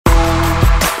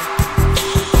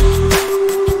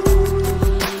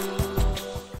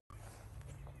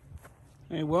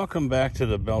welcome back to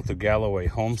the belt of Galloway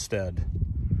Homestead.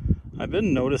 I've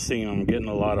been noticing I'm getting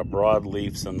a lot of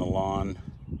broadleafs in the lawn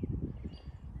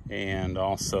and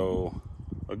also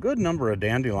a good number of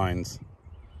dandelions.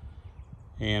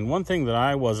 And one thing that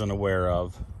I wasn't aware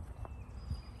of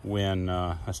when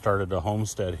I started a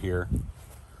homestead here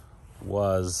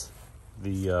was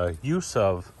the use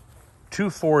of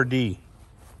 2,4-D.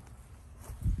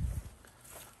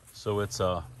 So it's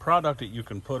a product that you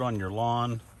can put on your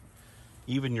lawn,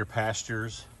 even your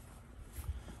pastures,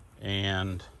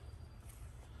 and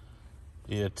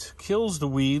it kills the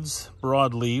weeds,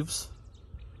 broadleaves,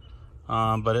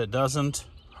 but it doesn't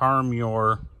harm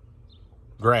your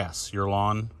grass, your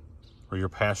lawn, or your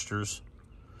pastures.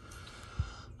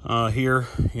 Here,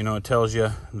 it tells you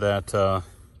that,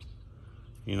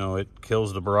 it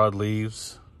kills the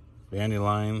broadleaves,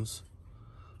 dandelions,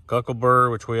 cucklebur,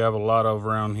 which we have a lot of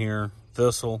around here,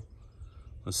 thistle,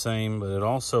 the same, but it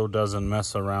also doesn't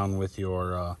mess around with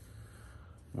your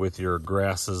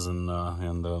grasses and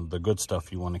the good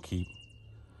stuff you want to keep.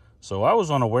 So I was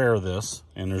unaware of this,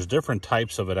 and there's different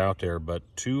types of it out there, but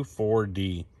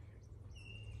 2,4-D.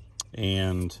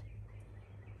 And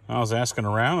I was asking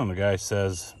around, and the guy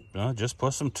says, just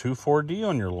put some 2,4-D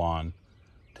on your lawn.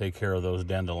 Take care of those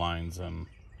dandelions. And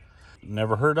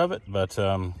never heard of it, but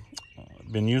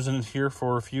been using it here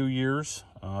for a few years.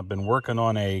 I've been working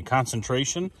on a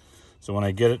concentration, so when I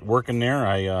get it working there,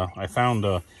 I found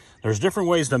there's different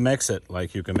ways to mix it.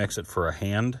 Like you can mix it for a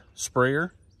hand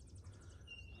sprayer.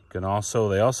 They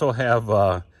also have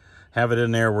it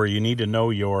in there where you need to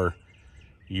know your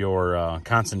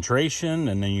concentration,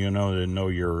 and then to know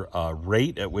your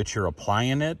rate at which you're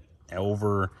applying it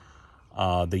over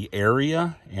the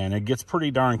area, and it gets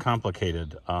pretty darn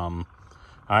complicated.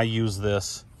 I use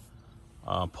this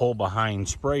pull behind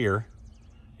sprayer,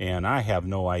 and I have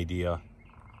no idea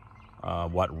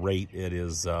what rate it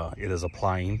is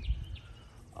applying.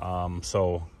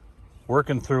 So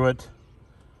working through it,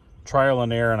 trial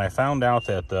and error, and I found out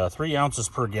that 3 ounces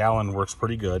per gallon works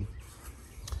pretty good.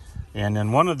 And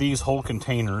in one of these whole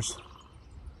containers,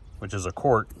 which is a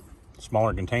quart,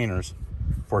 smaller containers,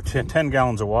 for 10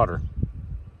 gallons of water.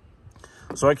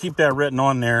 So I keep that written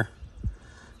on there,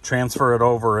 transfer it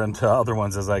over into other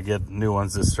ones as I get new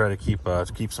ones, just try to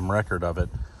keep some record of it.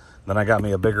 Then I got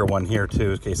me a bigger one here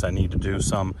too, in case I need to do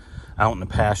some out in the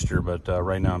pasture, but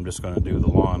right now I'm just going to do the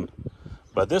lawn.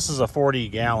 But this is a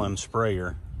 40-gallon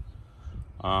sprayer,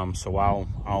 so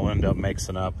I'll end up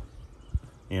mixing up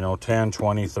 10,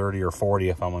 20, 30, or 40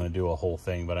 if I'm going to do a whole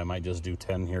thing, but I might just do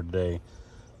 10 here today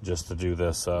just to do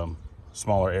this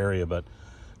smaller area. But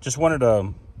just wanted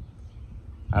to,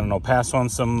 pass on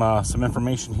some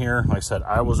information here. Like I said,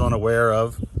 I was unaware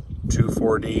of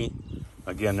 2,4-D.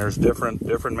 Again, there's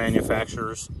different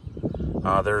manufacturers.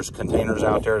 There's containers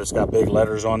out there that's got big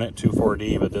letters on it,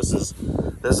 2,4-D, but this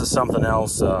is something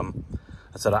else. I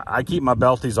said I keep my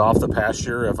belties off the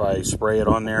pasture if I spray it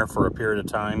on there for a period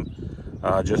of time,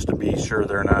 just to be sure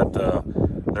they're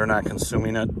not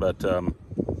consuming it. But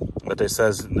they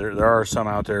says there are some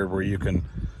out there where you can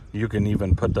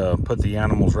even put the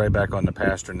animals right back on the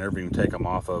pasture and never even take them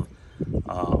off of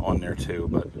on there too.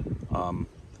 But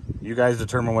you guys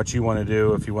determine what you want to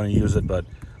do if you want to use it. But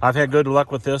I've had good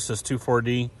luck with this. This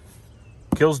 2,4-D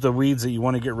kills the weeds that you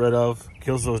want to get rid of,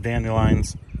 kills those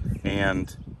dandelions,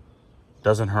 and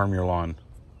doesn't harm your lawn.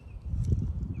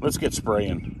 Let's get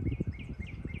spraying.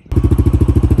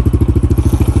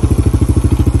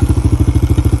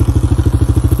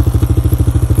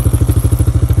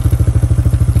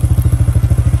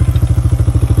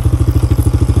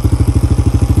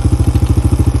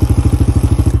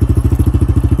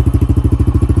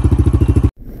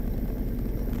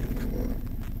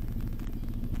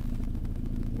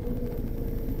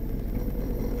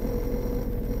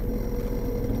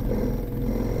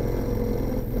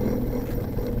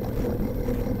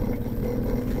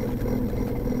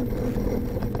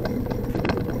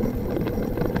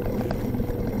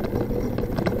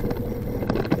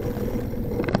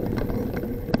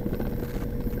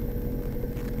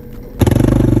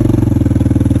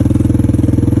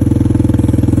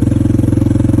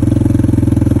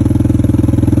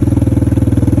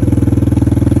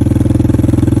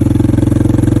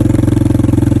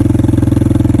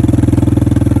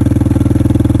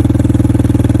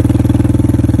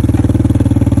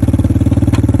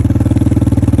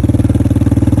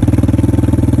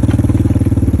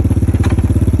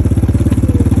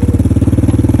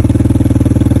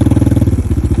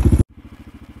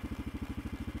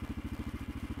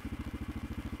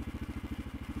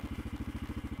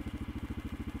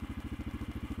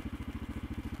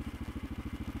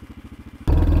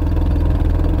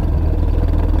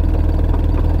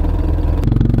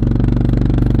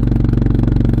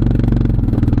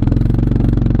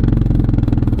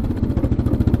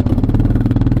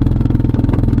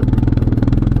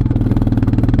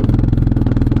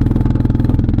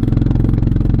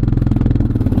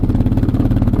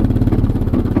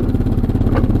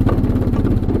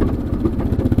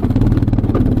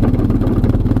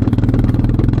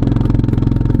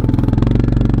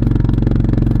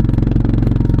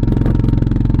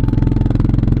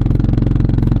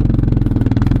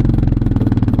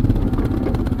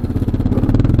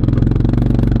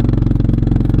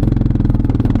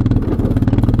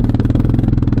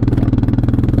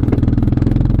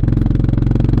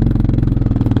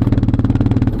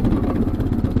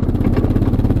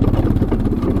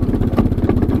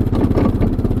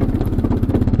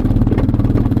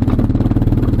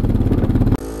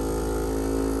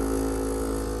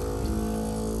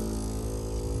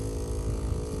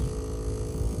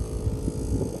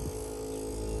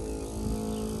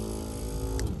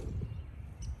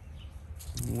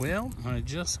 Well, I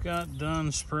just got done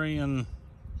spraying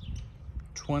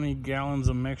 20 gallons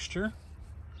of mixture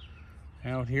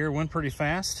out here. Went pretty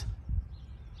fast,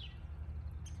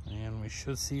 and we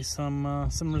should see some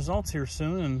results here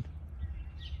soon and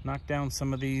knock down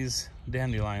some of these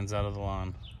dandelions out of the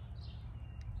lawn.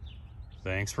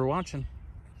 Thanks for watching.